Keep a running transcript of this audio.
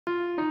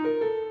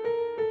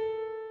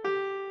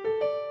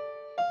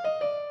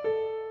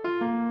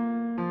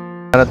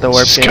at the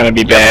warp It's gate. gonna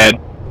be bad.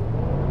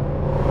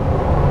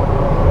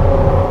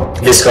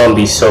 This is gonna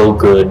be so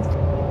good.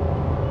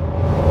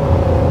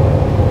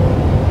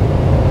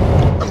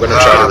 I'm gonna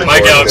try to my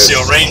record galaxy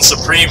this. will reign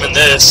supreme in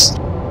this.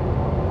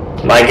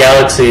 My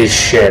galaxy is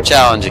shit.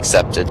 Challenge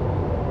accepted.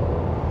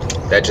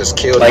 That just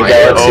killed My my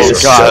galaxy galaxy.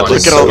 is God, so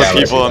look at all the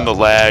galaxy. people in the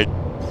lag.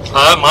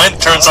 Mine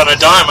turns on a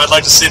dime. I'd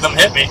like to see them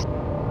hit me.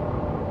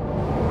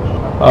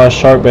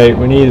 Shark bait.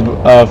 We need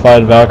 5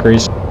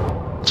 Valkyries.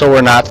 So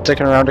we're not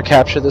sticking around to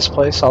capture this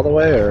place all the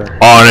way, or?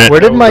 On it. Where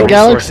did my No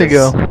galaxy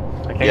go? resources.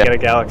 What I can't get a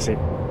galaxy.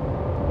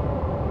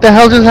 the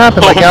hell just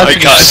happened? My galaxy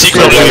God, just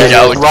secretly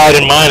disappeared. ride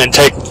in mine and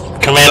take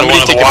command of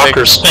one of the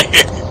walkers.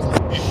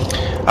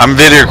 I'm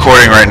video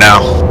recording right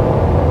now.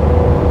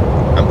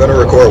 I'm gonna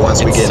record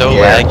once we It's get so in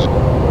here. laggy.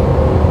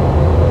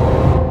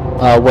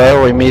 Where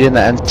are we meeting the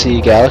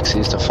NC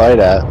galaxies to fight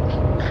at?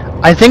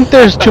 I think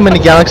there's too many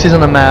galaxies on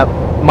the map.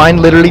 Mine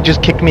literally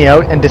just kicked me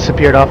out and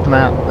disappeared off the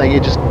map. Like,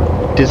 it just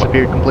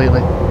disappeared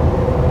completely.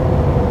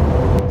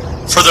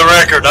 For the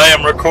record, I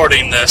am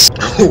recording this.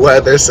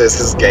 Weather says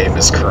this game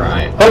is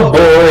crying. Oh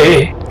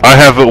boy! I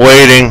have it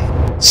waiting.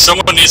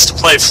 Someone needs to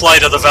play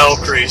Flight of the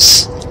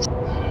Valkyries.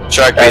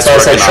 Shark That's bait's why I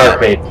said working shark on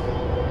bait.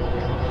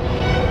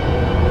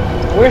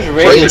 Where's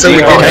Wait Ray? until we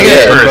Can I get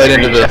get here. invite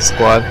into the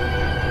squad?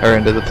 Or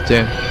into the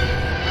platoon?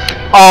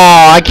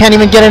 Oh, I can't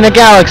even get in a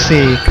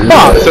galaxy.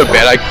 Fuck. So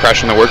bad I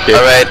crashed in the work gate.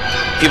 Alright,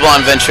 people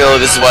on Ventrilo,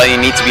 this is why you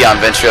need to be on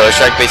Ventrilo.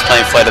 Shark bait's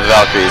playing Flight of the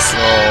Valkyries.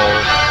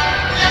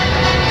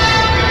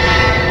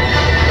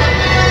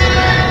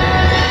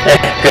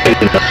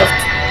 Good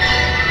enough.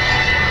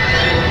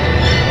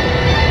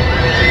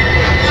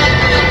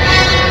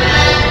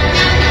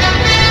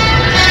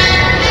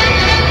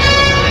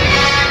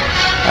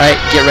 Alright,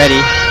 get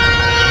ready.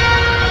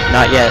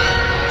 Not yet.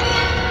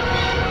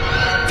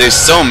 There's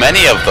so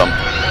many of them.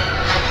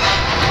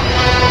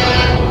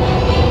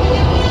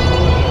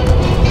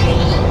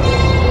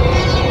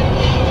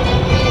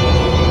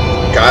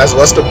 Guys,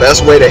 what's the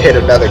best way to hit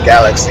another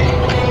galaxy?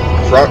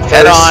 Front first,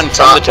 Head on from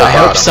top, the top. or I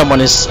hope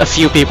bottom? a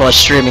few people are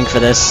streaming for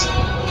this.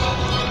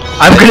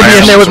 I'm gonna be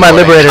in there with my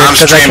Liberator I'm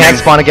because I can't streaming.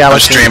 spawn a I'm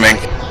galaxy. streaming.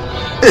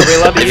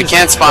 If you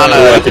can't spawn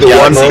Like a the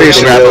one galaxy, fish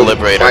you can grab a in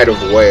Liberator. Fight of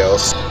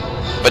whales.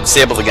 But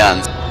disable the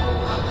guns.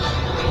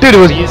 Dude,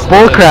 it was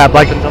bullcrap.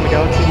 Like,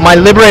 my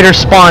Liberator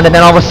spawned and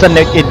then all of a sudden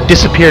it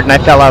disappeared and I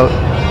fell out.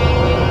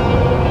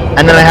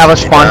 And then I have a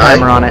spawn die?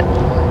 timer on it.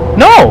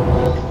 No!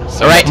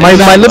 Alright,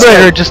 My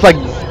Liberator just like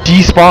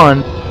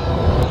despawned.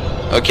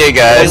 Okay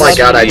guys, Oh my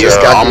god, I we just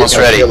are got almost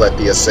the ready. kill at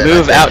the Ascent.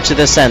 move out to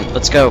the Ascent.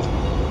 Let's go.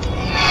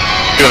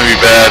 It's gonna be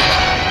bad.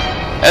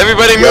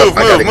 Everybody move,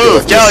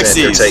 move,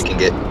 galaxies! They're taking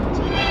it.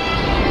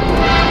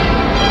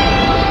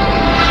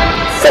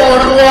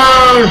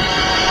 Forward!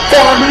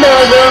 For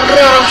Mother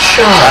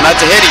Russia! Try not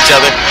to hit each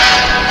other.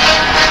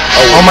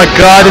 Oh my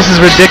god, this is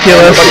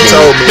ridiculous. Somebody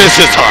told me. This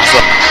is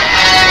awesome.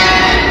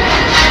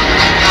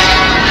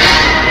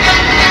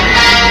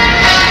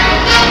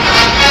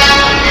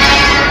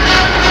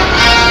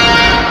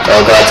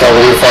 Oh god, tell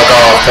the fuck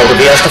off. Tell the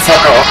BS to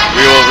fuck off.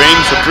 We will reign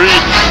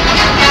supreme.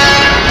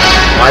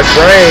 My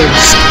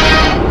frames.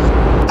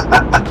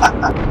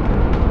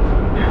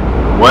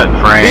 What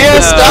frame? Yeah,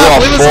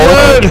 stop! Leave us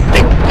alone!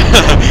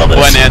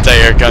 One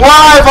anti-air gun.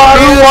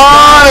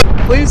 Why?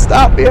 Please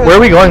stop. Yeah. Where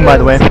are we going, by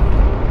the way?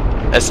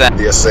 Ascent.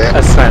 The Ascent.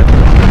 Ascent.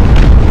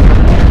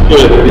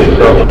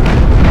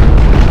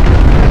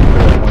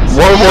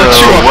 World War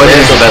II. What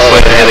is the best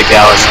way to hit a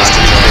galaxy?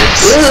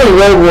 This isn't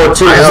World War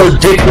II, I this have is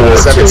Dick War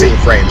 17 II.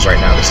 frames right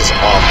now. This is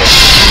awful.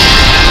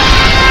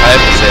 I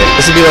have to say.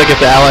 This would be like if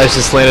the Allies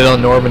just landed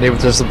on Normandy with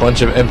just a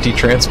bunch of empty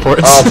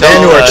transports. Oh,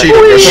 man, you are cheating.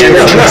 You're cheating.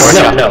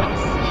 No.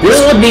 This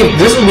would be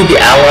the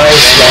Allies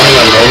landing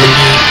on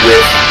Normandy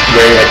with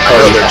wearing like I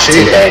know party they're hats and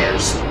cheating.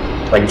 banners.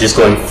 Like just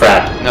going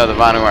frat. No, the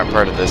Vanu aren't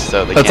part of this,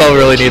 so they That's can't. all we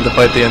really need to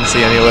fight the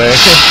NC anyway.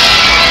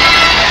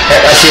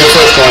 I see the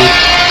first one.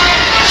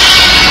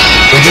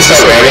 We just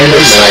Just a got random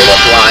random snipe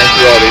flying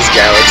through all these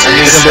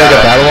galaxies.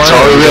 That's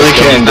all we really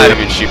can Not do.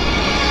 even shoot.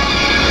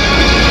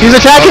 He's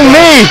attacking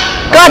me!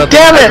 God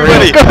damn it!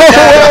 Ready. Go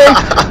away!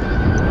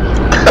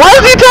 Why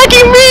is he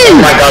attacking me?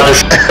 Oh my god,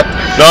 there's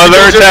No,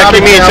 they're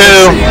attacking me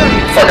too.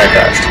 fuck, I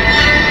crashed.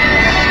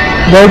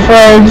 No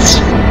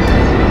friends.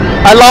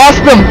 I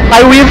lost them.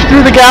 I weaved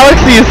through the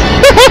galaxies.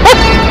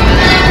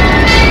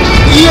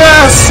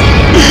 Yes!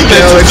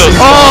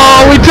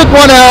 Oh, we took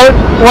one out.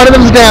 One of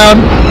them's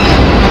down.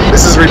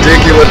 This is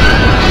ridiculous.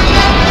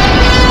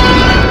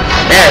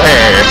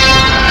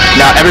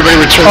 Now everybody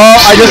return. Oh,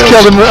 I just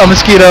killed a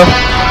mosquito.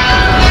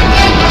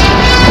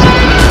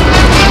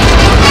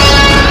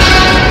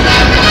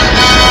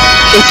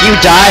 If you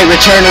die,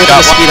 return with a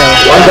mosquito.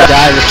 If you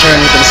die, return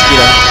with a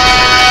mosquito.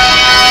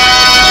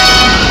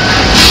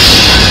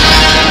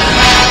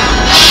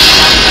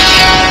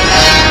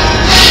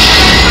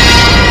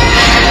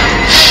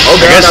 Oh,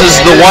 I guess this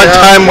is the one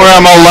time where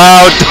I'm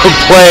allowed to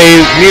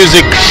play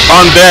music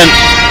on vent.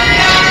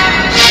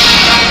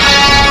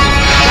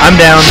 I'm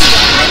down.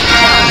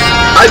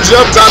 I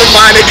jumped out of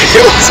mine and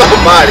killed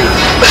somebody.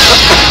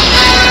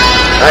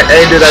 I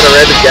aimed it at a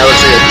random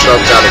galaxy and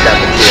jumped out and got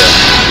the kill.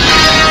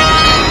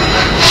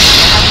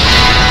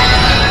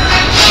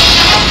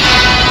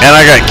 And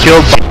I got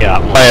killed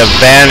by a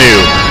Vanu.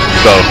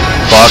 The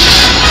fuck?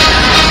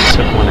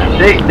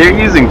 They're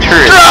using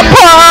turrets. Drop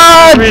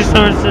pods!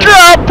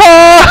 Drop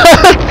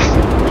pods!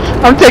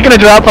 I'm taking a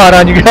drop pod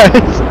on you guys.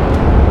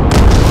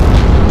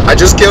 I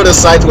just killed a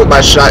scythe with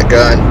my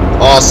shotgun.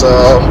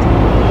 Awesome.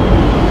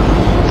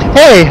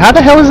 Hey, how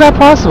the hell is that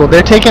possible?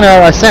 They're taking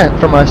our Ascent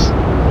from us.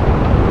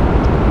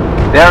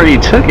 They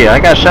already took it. I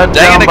got shot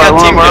Dang down it, I by got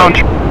one of team my own.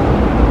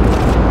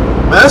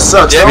 Man, that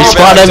sucks. Yeah,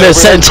 Respawn on the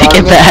Ascent and take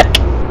it back.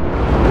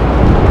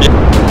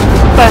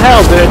 What the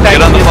hell, dude?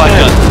 Get on the flight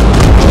gun.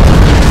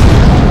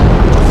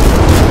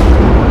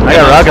 I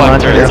got rocket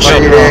launcher here.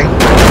 Cheating.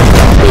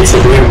 Wait, so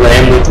do we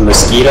ram with the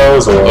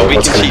mosquitoes or Oh, we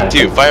what's can gonna cheat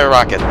happen? too. Fire a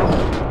rocket.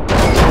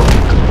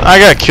 I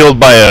got killed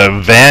by a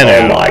Oh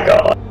Vanu. my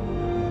god.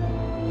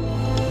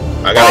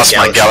 I got Lost a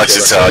my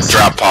Galaxy's killer.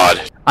 drop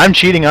pod. I'm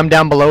cheating. I'm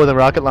down below with a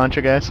rocket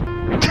launcher, guys.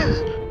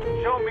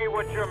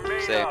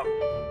 Save.